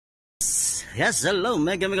Yes, hello,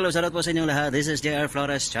 mega shoutout po sa inyong lahat. This is JR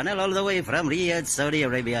Flores Channel all the way from Riyadh, Saudi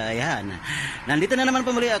Arabia. Ayan. Nandito na naman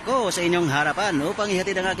po muli ako sa inyong harapan upang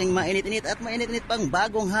ihatid ang aking mainit-init at mainit-init pang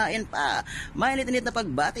bagong hain pa. Mainit-init na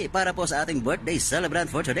pagbati para po sa ating birthday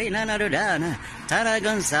celebrant for today, none other than Tana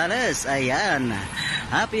Gonzales. Ayan.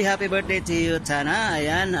 Happy birthday to you, Tana.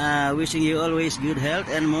 Ayan. Wishing you always good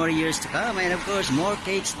health and more years to come. And of course, more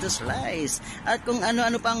cakes to slice. At kung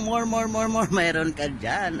ano-ano pang more mayroon ka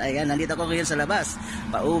dyan. Ayan, nandito ako sa labas.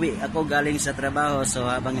 Pauwi ako galing sa trabaho. So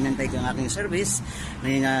habang inantay ko ang aking service,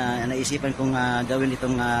 naisipan kong gawin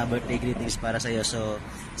itong birthday greetings para sa iyo. So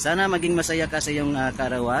sana maging masaya ka sa iyong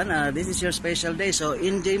karawan. This is your special day. So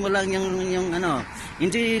enjoy mo lang yung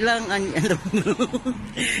enjoy lang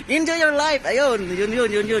enjoy your life. Ayun, yun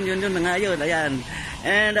mga yun. Ayan.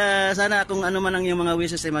 And sana kung ano man ang iyong mga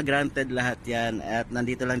wishes ay mag-granted lahat yan. At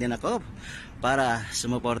nandito lang din ako para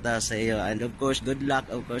sumuporta sa iyo. And of course, good luck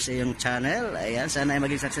of course sa iyong channel. Ayan, sana ay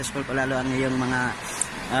maging successful palalo ang iyong mga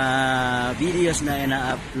videos na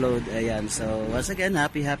ina-upload. Ayan, so once again,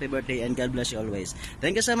 happy birthday and God bless you always.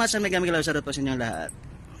 Thank you so much. Mega shoutout po sa inyong lahat.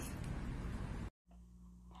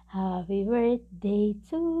 Happy birthday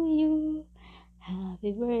to you.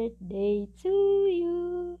 Happy birthday to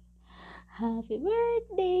you. Happy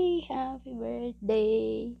birthday, happy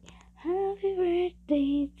birthday. Happy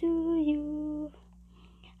birthday to you.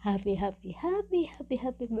 Happy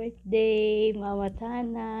birthday, Mama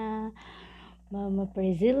Tana, Mama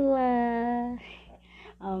Priscilla.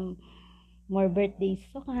 More birthdays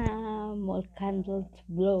to come, more candles to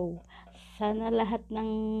blow. Sana lahat ng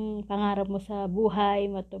pangarap mo sa buhay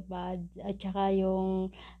matupad. At saka yung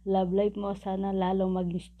love life mo sana lalong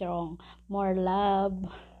maging strong. More love,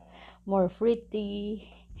 more pretty,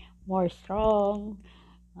 more strong.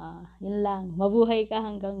 Yun lang. Mabuhay ka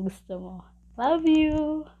hanggang gusto mo. Love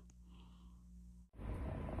you!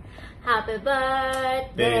 Happy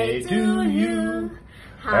birthday to you.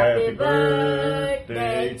 Happy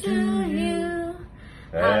birthday to you.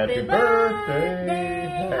 Happy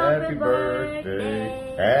birthday, happy birthday,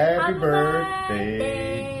 happy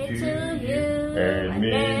birthday to you and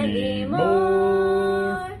many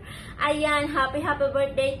more. Ayan, happy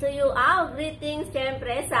birthday to you. Greetings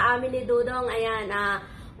syempre sa amin ni Dudong. Ayan,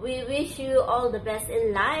 we wish you all the best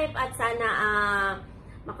in life at sana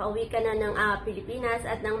makauwi ka na ng Pilipinas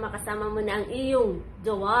at nang makasama mo na ang iyong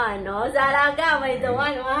jowa, no? Zaraga, may jowa,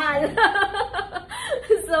 mahal.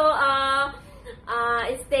 So,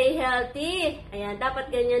 stay healthy. Ayan, dapat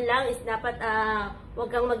ganyan lang. Dapat huwag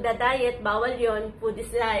kang magda-diet. Bawal yon. Food is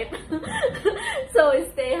life. So,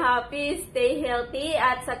 stay happy, stay healthy,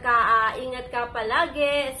 at saka ingat ka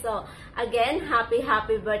palagi. So, again, happy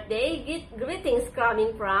birthday. Greetings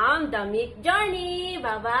coming from the Meek Journey.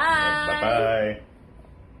 Bye-bye. Bye-bye.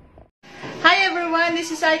 Hi everyone, this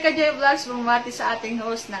is Aika J Vlogs. Bumati sa ating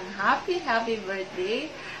host ng happy birthday.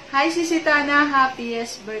 Hi Sisi Tana,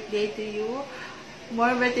 happiest birthday to you.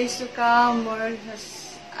 More birthdays to come, more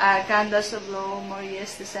candles to blow, more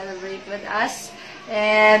years to celebrate with us.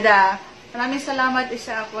 And maraming salamat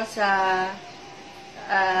isa ako sa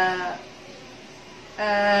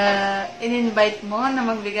in-invite mo na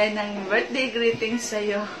magbigay ng birthday greetings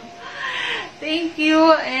sa'yo. Thank you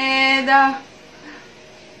and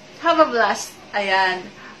have a blast. Ayan.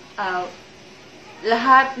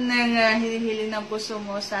 Lahat ng hinihiling ng puso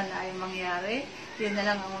mo sana ay mangyari. Yun na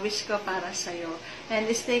lang ang wish ko para sa'yo. And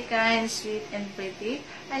stay kind, sweet, and pretty.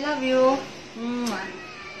 I love you. Mwah.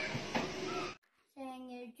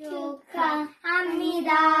 생일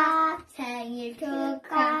축하합니다. 생일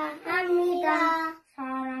축하합니다.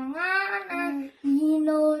 사랑하는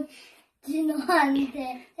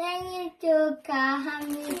진호한테 생일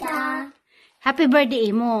축하합니다. Happy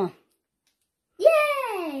birthday mo.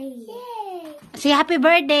 Yay! Say happy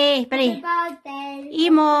birthday. Pare. Happy birthday.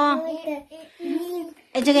 Imo.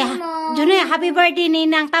 Junior, happy birthday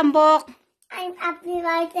Ninang Tambok. I'm happy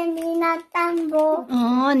birthday, Ninang Tambok.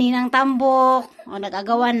 Oh, Ninang Tambok.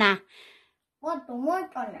 Nag-agawan na.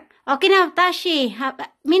 Okay na, Tashi.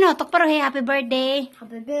 Mino, tokparo he, happy birthday.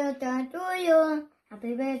 Happy birthday to you.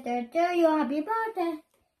 Happy birthday to you. Happy birthday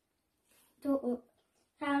to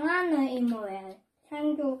사랑하는 이모의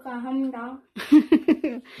생일 축하합니다.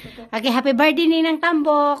 Okay, happy birthday Ninang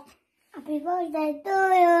Tambok. Happy birthday to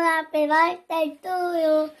you. Happy birthday to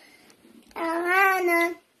you.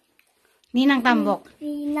 사랑하는 Ninang Tambok.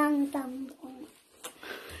 Ninang Tambok.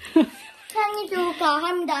 생일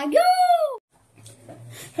축하합니다.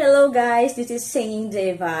 Hello guys, this is Singing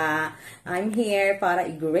Deva. I'm here para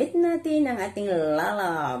i-greet natin ang ating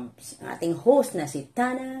lalabs, ang ating host na si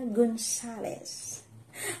Tana Gonzales.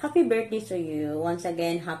 Happy birthday to you. Once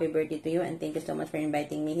again, happy birthday to you and thank you so much for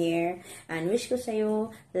inviting me here. And wish ko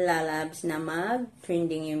sa'yo, lalabs, na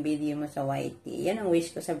mag-trending yung video mo sa YT. Yan ang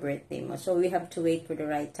wish ko sa birthday mo. So, we have to wait for the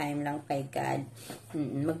right time lang kay God.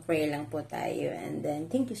 Mag-pray lang po tayo. And then,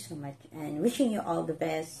 thank you so much. And wishing you all the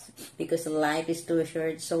best because life is too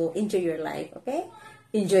short. So, enjoy your life, okay?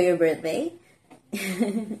 Enjoy your birthday.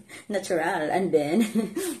 Natural. And then,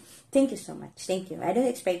 thank you so much. Thank you. I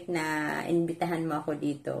don't expect na inbitahan mo ako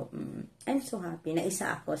dito. I'm so happy na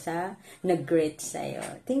isa ako sa nag-greet sa'yo.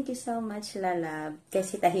 Thank you so much, Lalab.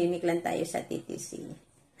 Kasi tahimik lang tayo sa TTC.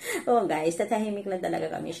 Oh, guys, tatahimik lang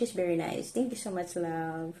talaga kami. She's very nice. Thank you so much,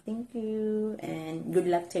 love. Thank you. And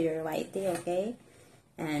good luck to your YT, okay?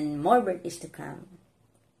 And more birthdays to come.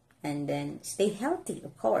 And then, stay healthy,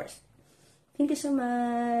 of course. Thank you so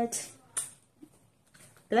much.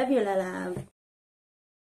 Love you, Lalab.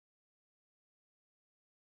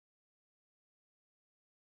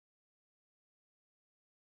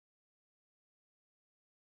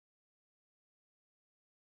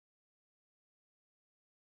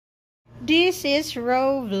 This is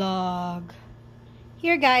Raw Vlog.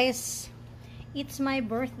 Here guys, it's my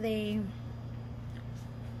birthday.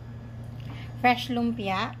 Fresh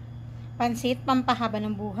lumpia, pansit pampahaba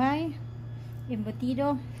ng buhay,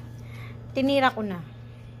 embutido. Tinira ko na.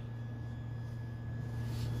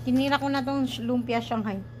 Tinira ko na tong lumpia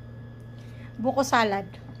Shanghai. Buko salad.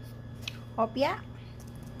 Opya.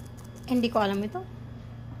 Hindi ko alam ito.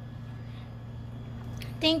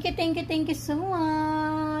 Thank you so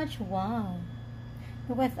much. Wow.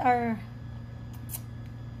 Look at our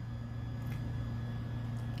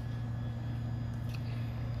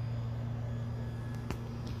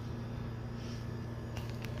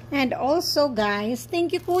and also guys,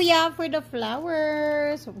 thank you Kuya for the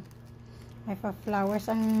flowers. I have flowers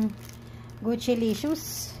ang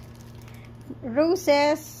Gucci-licious.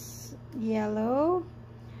 Roses, yellow.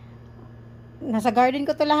 Nasa garden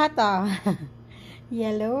ko to lahat ah.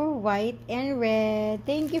 Yellow, white, and red.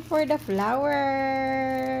 Thank you for the flowers.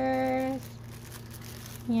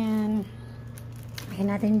 Yan. Lagyan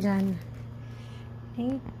natin dyan.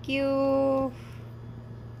 Thank you.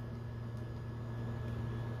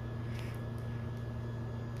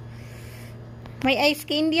 May ice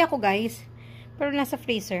candy ako guys. Pero nasa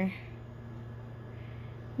freezer.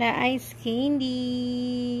 Na ice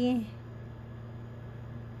candy.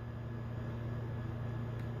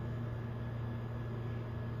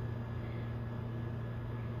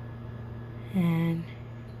 Ayan.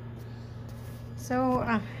 So,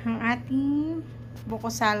 ang ating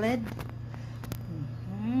buko salad.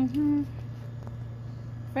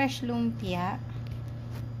 Fresh lumpia.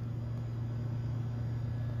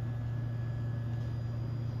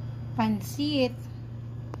 Pansit.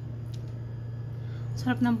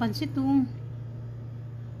 Sarap ng pansit oh.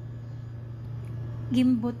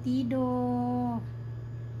 Gimbotido.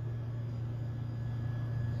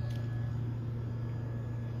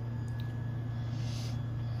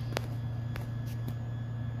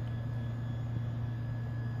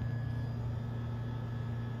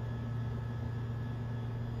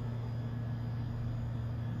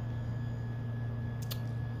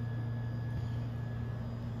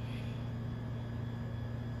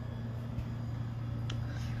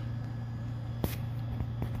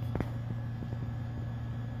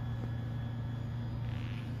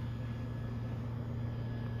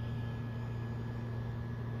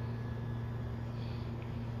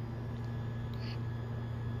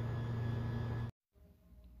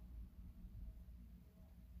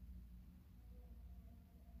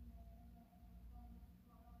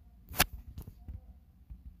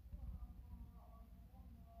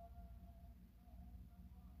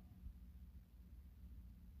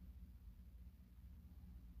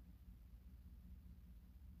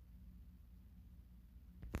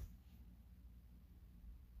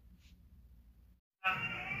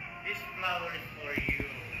 This flower is for you,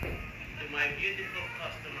 to my beautiful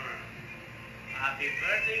customer. Happy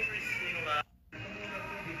birthday, Priscilla.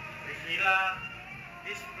 Priscilla,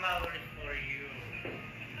 this flower is for you,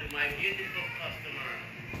 to my beautiful customer.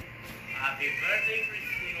 Happy birthday,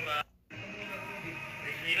 Priscilla.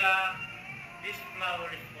 Priscilla, this flower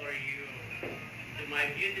is for you, to my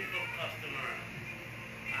beautiful customer.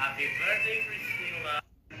 Happy birthday, Priscilla.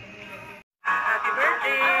 Happy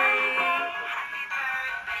birthday!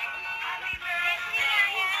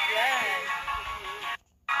 Yes.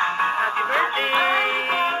 Happy birthday!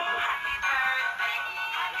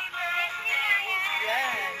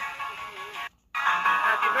 Yes.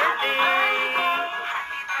 Happy birthday!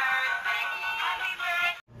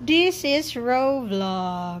 This is Raw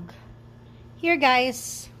Vlog. Here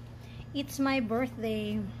guys, It's my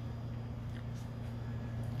birthday.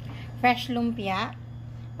 Fresh lumpia,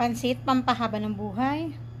 pansit pampahaba ng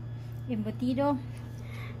buhay, embutido.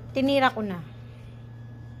 Tinira ko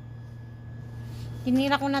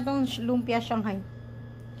na tong lumpia Shanghai.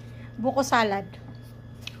 Buko salad.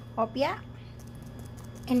 Hopya.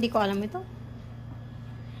 Hindi ko alam ito.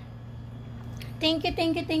 Thank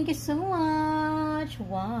you so much.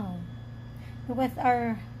 Wow. Look at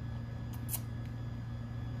our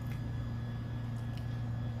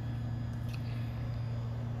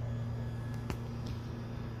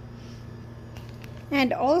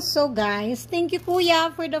and also guys, thank you kuya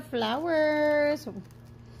for the flowers.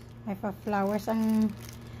 I have flowers ang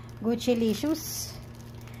Gucci-licious.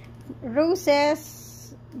 Roses,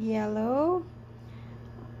 yellow.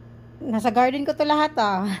 Nasa garden ko to lahat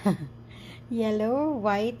Yellow,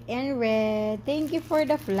 white, and red. Thank you for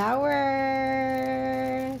the flowers.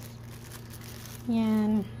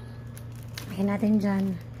 Yan. Lagyan natin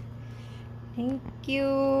dyan. Thank you.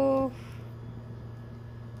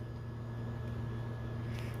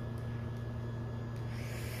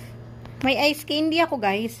 May ice candy ako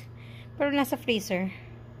guys. Pero nasa freezer.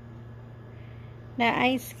 Na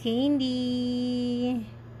ice candy.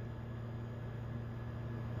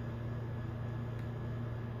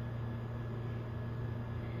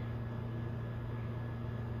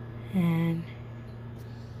 Ayan.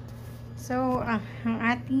 So, ang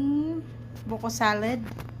ating buko salad.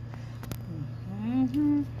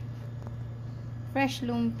 Fresh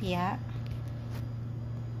lumpia.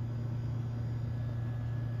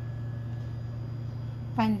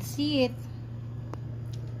 Pansit.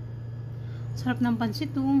 Sarap ng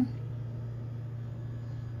pansit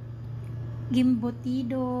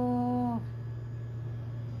Embutido.